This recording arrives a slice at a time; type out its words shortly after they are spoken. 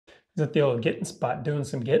at the old getting spot doing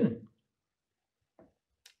some getting.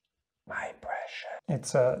 My impression.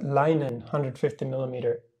 It's a Leinen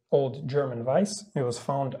 150mm old German vise. It was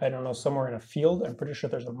found, I don't know, somewhere in a field. I'm pretty sure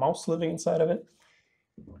there's a mouse living inside of it.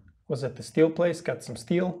 Was at the steel place, got some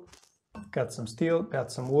steel, got some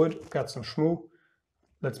wood, got some shmoo.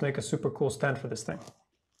 Let's make a super cool stand for this thing.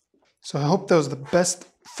 So I hope that was the best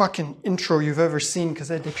fucking intro you've ever seen, because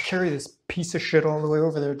I had to carry this piece of shit all the way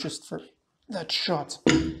over there just for that shot.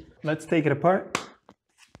 Let's take it apart.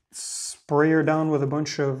 Spray her down with a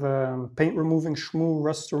bunch of paint removing shmoo,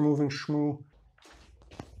 rust removing shmoo.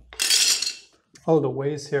 All the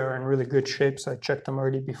ways here are in really good shape, so I checked them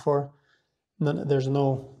already before. There's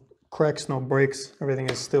no cracks, no breaks. Everything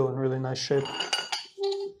is still in really nice shape.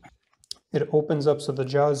 It opens up, so the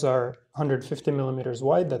jaws are 150mm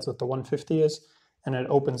wide. That's what the 150 is. And it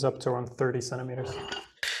opens up to around 30 centimeters.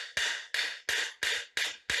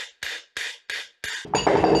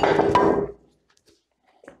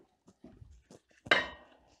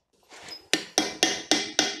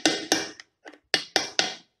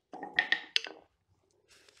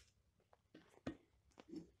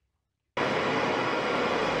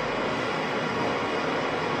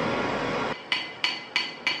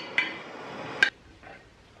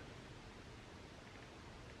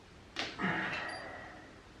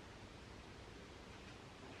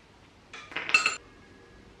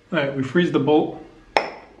 All right, we freeze the bolt,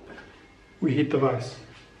 we heat the vise.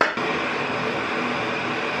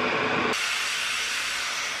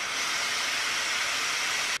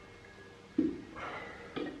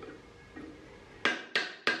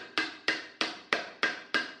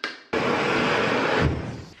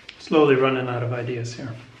 Slowly running out of ideas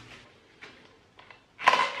here.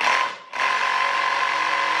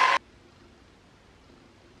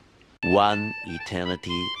 One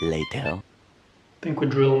eternity later. I think we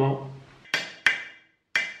drill them out.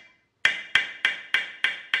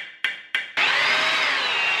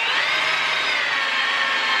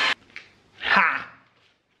 Ha!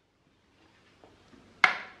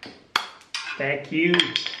 Thank you.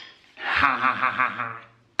 Ha ha ha ha ha.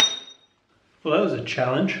 Well, that was a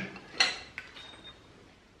challenge.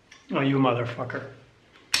 Oh, you motherfucker.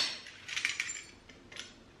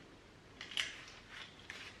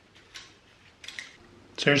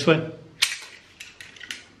 Seriously?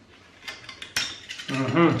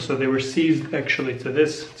 So they were seized actually to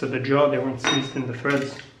the jaw, they weren't seized in the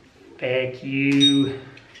threads. Thank you.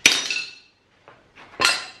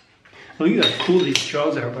 Look at how cool these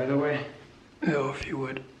jaws are, by the way. Oh, if you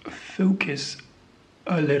would focus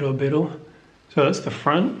a little bit. So that's the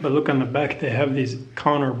front, but look on the back, they have these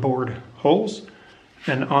counter bored holes.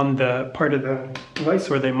 And on the part of the vise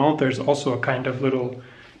where they mount, there's also a kind of little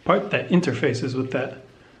part that interfaces with that.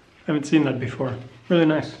 I haven't seen that before. Really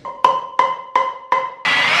nice.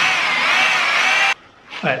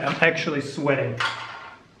 Alright, I'm actually sweating.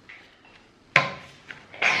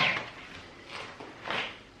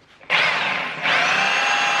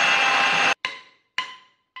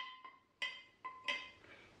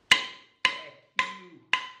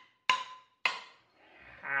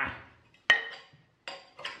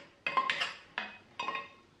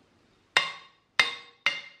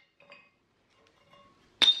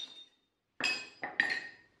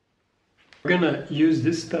 We're gonna use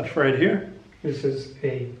this stuff right here. This is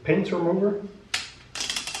a paint remover.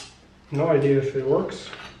 No idea if it works.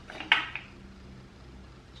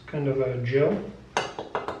 It's kind of a gel.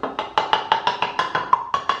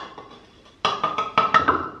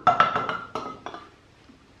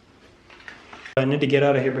 I need to get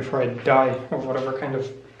out of here before I die of whatever kind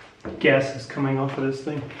of gas is coming off of this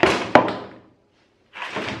thing.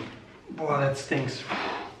 Boy, that stinks.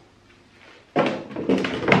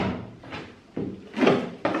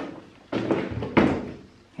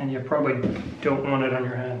 And you probably don't want it on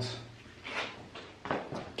your hands.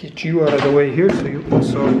 Get you out of the way here so you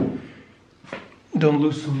also don't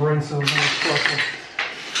lose some brain cells in this process.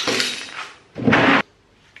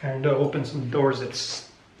 And open some doors, it's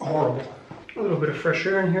horrible. A little bit of fresh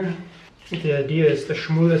air in here. The idea is to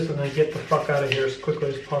shmoo this and then get the fuck out of here as quickly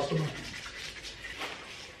as possible.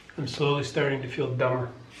 I'm slowly starting to feel dumber.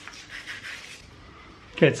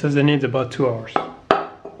 Okay, it says it needs about 2 hours.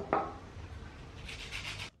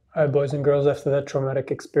 Alright, boys and girls, after that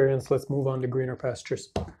traumatic experience, let's move on to greener pastures.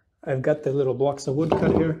 I've got the little blocks of wood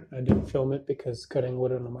cut here. I didn't film it because cutting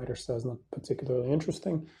wood on a miter saw is not particularly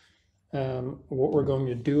interesting. What we're going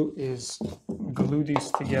to do is glue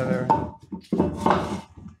these together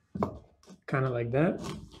kind of like that.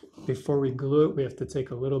 Before we glue it, we have to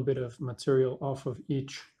take a little bit of material off of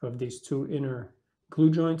each of these two inner glue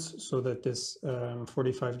joints so that this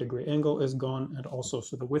 45-degree angle is gone, and also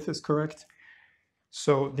so the width is correct.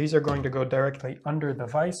 So these are going to go directly under the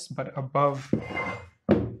vise, but above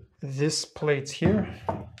this plate here,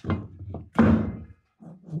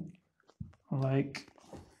 like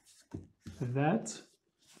that.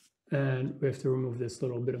 And we have to remove this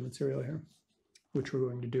little bit of material here, which we're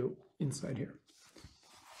going to do inside here.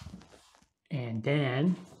 And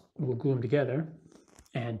then we'll glue them together,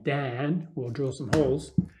 and then we'll drill some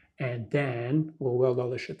holes, and then we'll weld all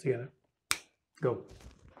this shit together. Go.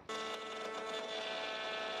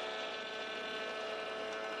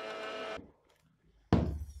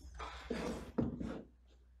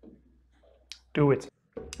 Do it.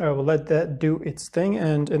 I will let that do its thing,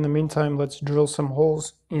 and in the meantime, let's drill some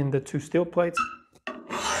holes in the two steel plates.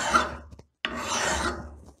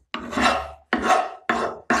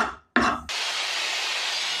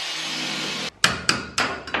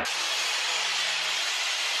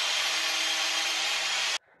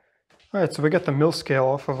 Alright, so we got the mill scale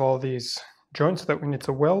off of all these joints that we need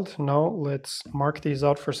to weld. Now let's mark these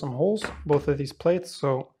out for some holes, both of these plates.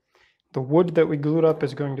 So the wood that we glued up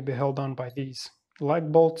is going to be held on by these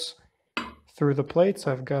lag bolts through the plates.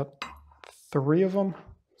 I've got 3 of them,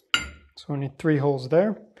 so we need 3 holes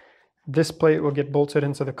there. This plate will get bolted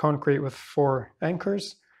into the concrete with 4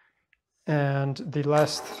 anchors, and the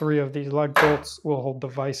last 3 of these lag bolts will hold the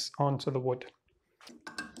vise onto the wood.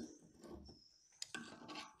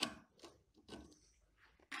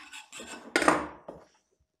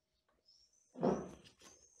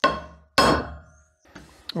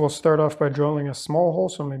 We'll start off by drilling a small hole,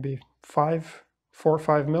 so maybe 4 or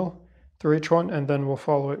 5 mil through each one, and then we'll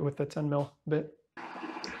follow it with the 10 mil bit.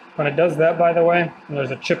 When it does that, by the way, and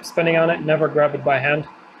there's a chip spinning on it, never grab it by hand.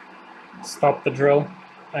 Stop the drill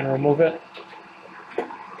and remove it.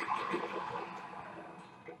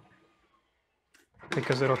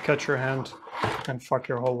 Because it'll catch your hand and fuck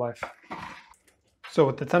your whole life. So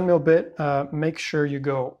with the 10 mil bit, make sure you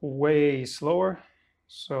go way slower.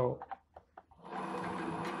 So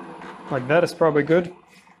like that is probably good.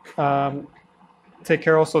 Take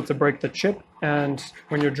care also to break the chip, and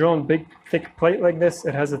when you're drilling big thick plate like this,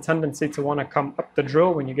 it has a tendency to want to come up the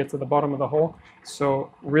drill when you get to the bottom of the hole.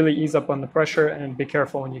 So really ease up on the pressure and be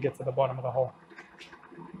careful when you get to the bottom of the hole.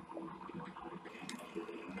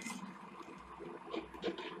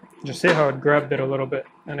 Just see how it grabbed it a little bit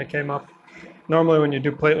and it came up. Normally when you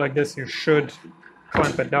do plate like this, you should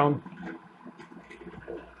clamp it down.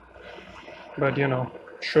 But you know,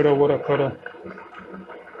 shoulda, woulda, coulda.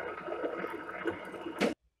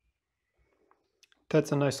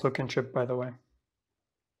 That's a nice looking chip, by the way.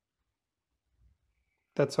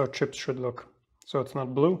 That's how chips should look. So it's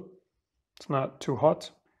not blue, it's not too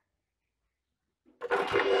hot.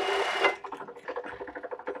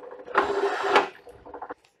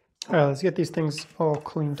 Alright, let's get these things all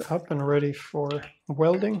cleaned up and ready for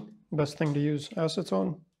welding. Best thing to use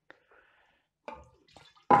acetone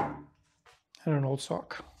and an old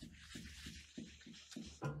sock.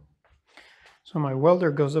 So my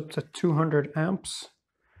welder goes up to 200 amps.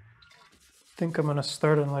 I think I'm gonna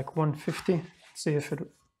start on like 150. See if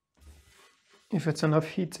it's enough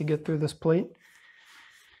heat to get through this plate.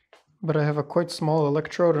 But I have a quite small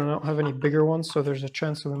electrode and I don't have any bigger ones, so there's a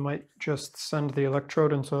chance that we might just send the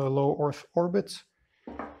electrode into a low Earth orbit.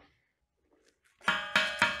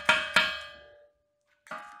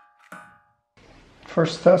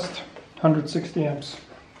 First test, 160 amps.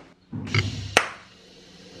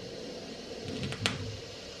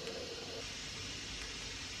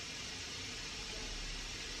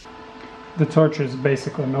 The torch is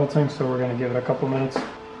basically melting, so we're going to give it a couple minutes.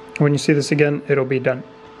 When you see this again, it'll be done.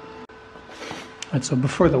 And so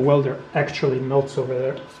before the welder actually melts over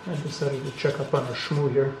there, I decided to check up on our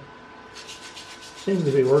shmoo here. Seems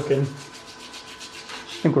to be working.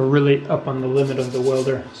 I think we're really up on the limit of the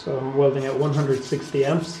welder. So I'm welding at 160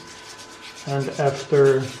 amps. And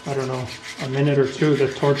after, I don't know, a minute or two,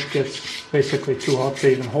 the torch gets basically too hot to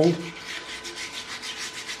even hold.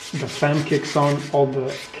 The fan kicks on, all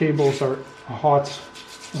the cables are hot.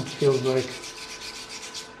 It feels like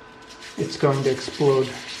it's going to explode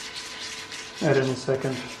at any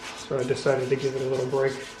second. So I decided to give it a little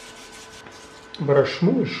break. But our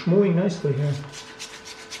shmoo is shmooing nicely here.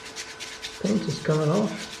 Paint is coming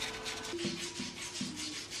off.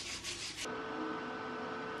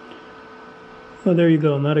 Oh, there you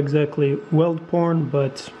go. Not exactly weld porn,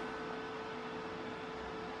 but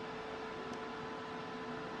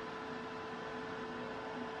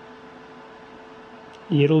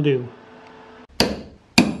it'll do.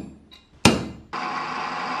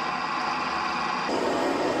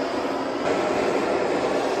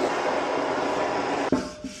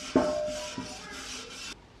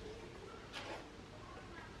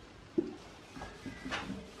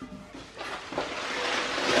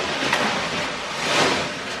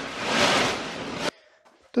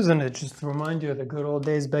 Doesn't it just remind you of the good old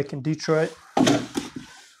days back in Detroit?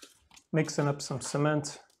 Mixing up some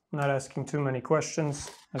cement, not asking too many questions.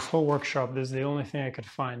 This whole workshop, this is the only thing I could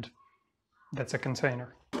find that's a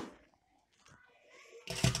container.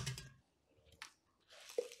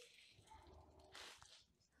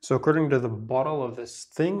 So according to the bottle of this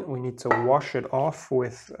thing, we need to wash it off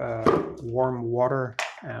with warm water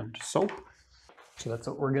and soap. So that's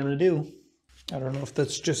what we're gonna do. I don't know if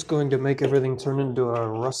that's just going to make everything turn into a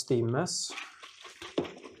rusty mess.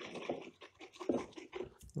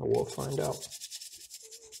 We'll find out.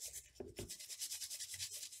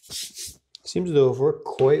 Seems to have worked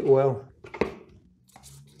quite well.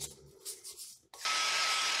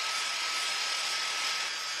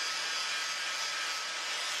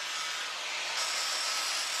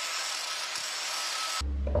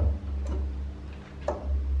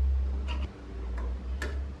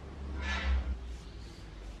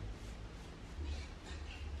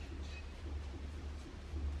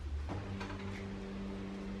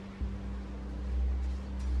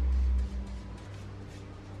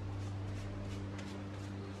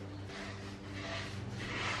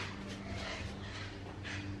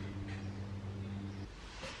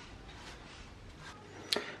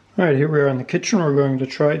 All right, here we are in the kitchen. We're going to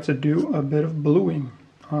try to do a bit of bluing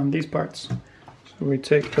on these parts. So we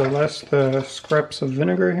take the last scraps of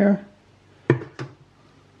vinegar here.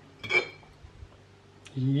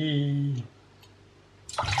 Yee.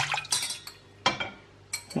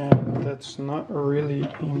 And that's not really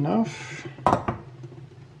enough.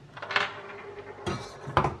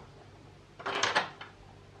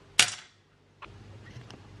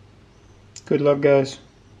 Good luck, guys.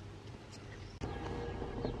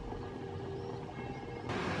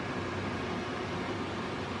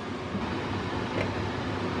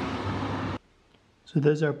 So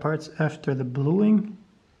those are parts after the bluing.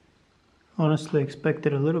 Honestly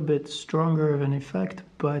expected a little bit stronger of an effect,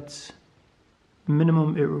 but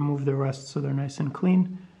minimum it removed the rust so they're nice and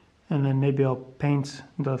clean. And then maybe I'll paint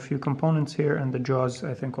the few components here, and the jaws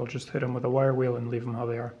I think I'll just hit them with a wire wheel and leave them how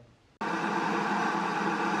they are.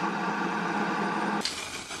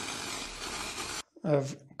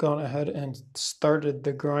 I've gone ahead and started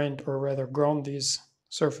the grind, or rather ground these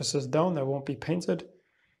surfaces down that won't be painted.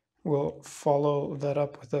 We'll follow that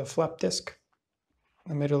up with a flap disc.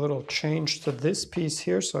 I made a little change to this piece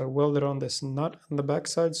here, so I welded on this nut on the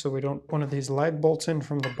backside so we don't one of these lag bolts in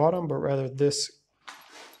from the bottom, but rather this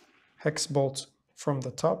hex bolt from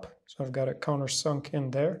the top. So I've got it countersunk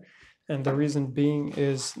in there. And the reason being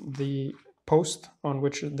is the post on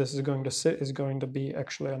which this is going to sit is going to be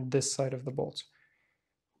actually on this side of the bolt,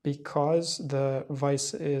 because the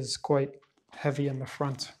vise is quite heavy in the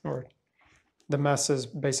front, or the mass is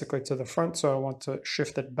basically to the front, so I want to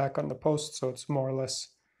shift it back on the post so it's more or less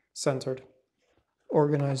centered.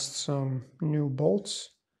 Organized some new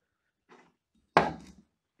bolts.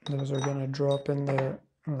 Those are going to drop in there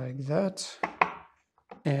like that.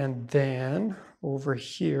 And then over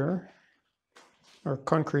here, our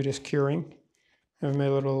concrete is curing. I've made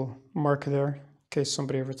a little mark there in case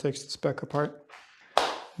somebody ever takes this back apart.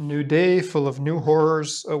 New day full of new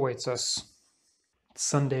horrors awaits us. It's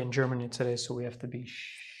Sunday in Germany today, so we have to be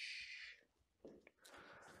shh.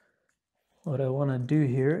 What I want to do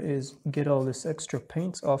here is get all this extra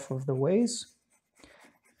paint off of the ways,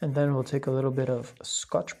 and then we'll take a little bit of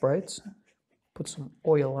Scotch-Brite, put some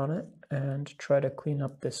oil on it, and try to clean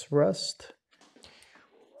up this rust.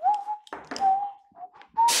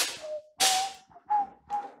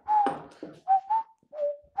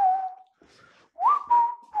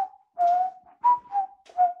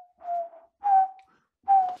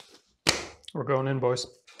 We're going in, boys.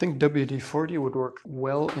 I think WD-40 would work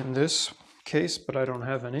well in this case, but I don't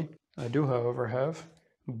have any. I do, however, have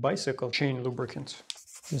bicycle chain lubricant.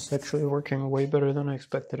 This is actually working way better than I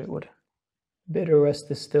expected it would. Bit of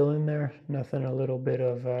rust is still in there. Nothing a little bit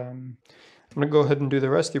of... I'm going to go ahead and do the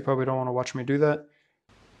rest. You probably don't want to watch me do that.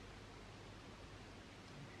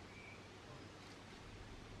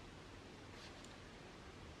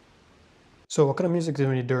 So what kind of music do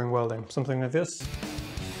we need during welding? Something like this?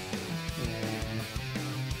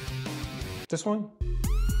 This one?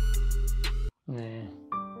 Nah.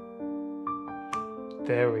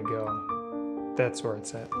 There we go. That's where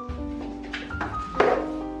it's at.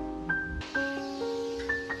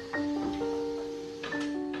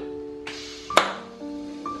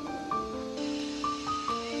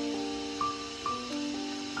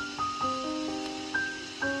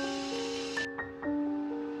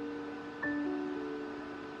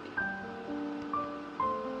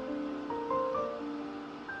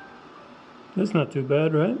 That's not too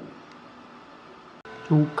bad, right?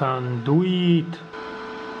 You can do it.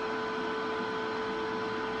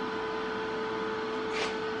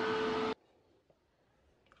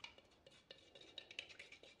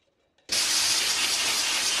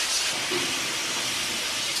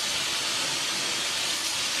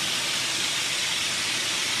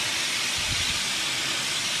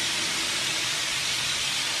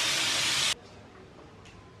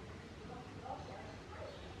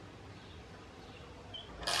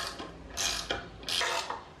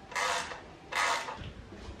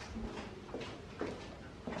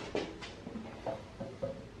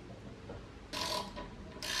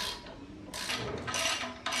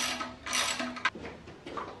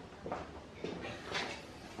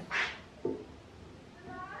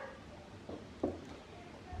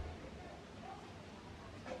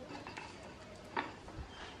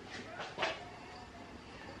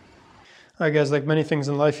 I guess like many things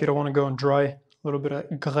in life, you don't want to go and dry. A little bit of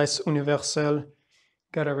graisse universelle.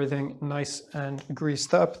 Got everything nice and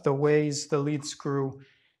greased up. The ways, the lead screw,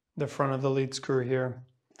 the front of the lead screw here.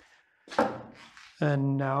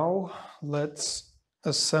 And now let's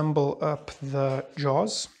assemble up the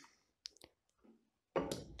jaws.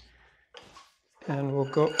 And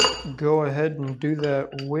we'll go ahead and do that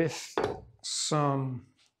with some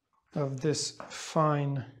of this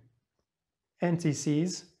fine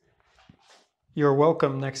anti-seize. You're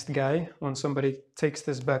welcome, next guy. When somebody takes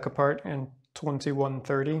this back apart in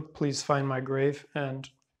 2130, please find my grave and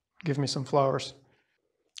give me some flowers.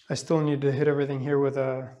 I still need to hit everything here with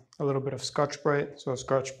a little bit of Scotch-Brite, so a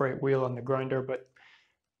Scotch-Brite wheel on the grinder, but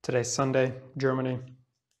today's Sunday, Germany.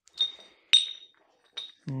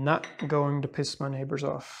 Not going to piss my neighbors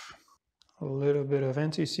off. A little bit of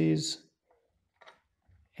anti-seize,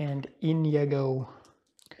 and in you go.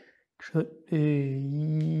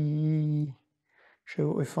 So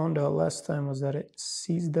what we found out last time was that it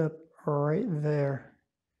seized up right there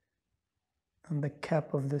on the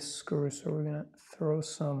cap of this screw, so we're gonna throw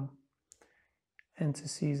some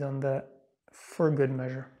anti-seize on that for good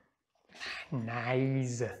measure.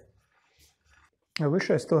 Nice. I wish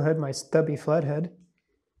I still had my stubby flathead,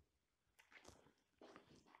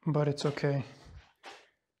 but it's okay.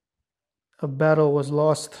 A battle was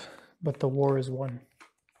lost, but the war is won.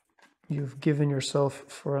 You've given yourself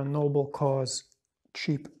for a noble cause,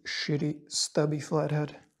 cheap, shitty, stubby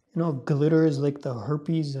flathead. You know, glitter is like the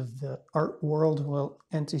herpes of the art world. Well,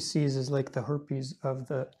 anti-seize is like the herpes of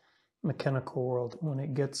the mechanical world. When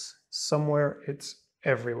it gets somewhere, it's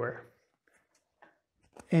everywhere.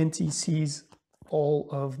 Anti-seize all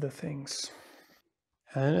of the things.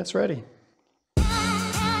 And it's ready.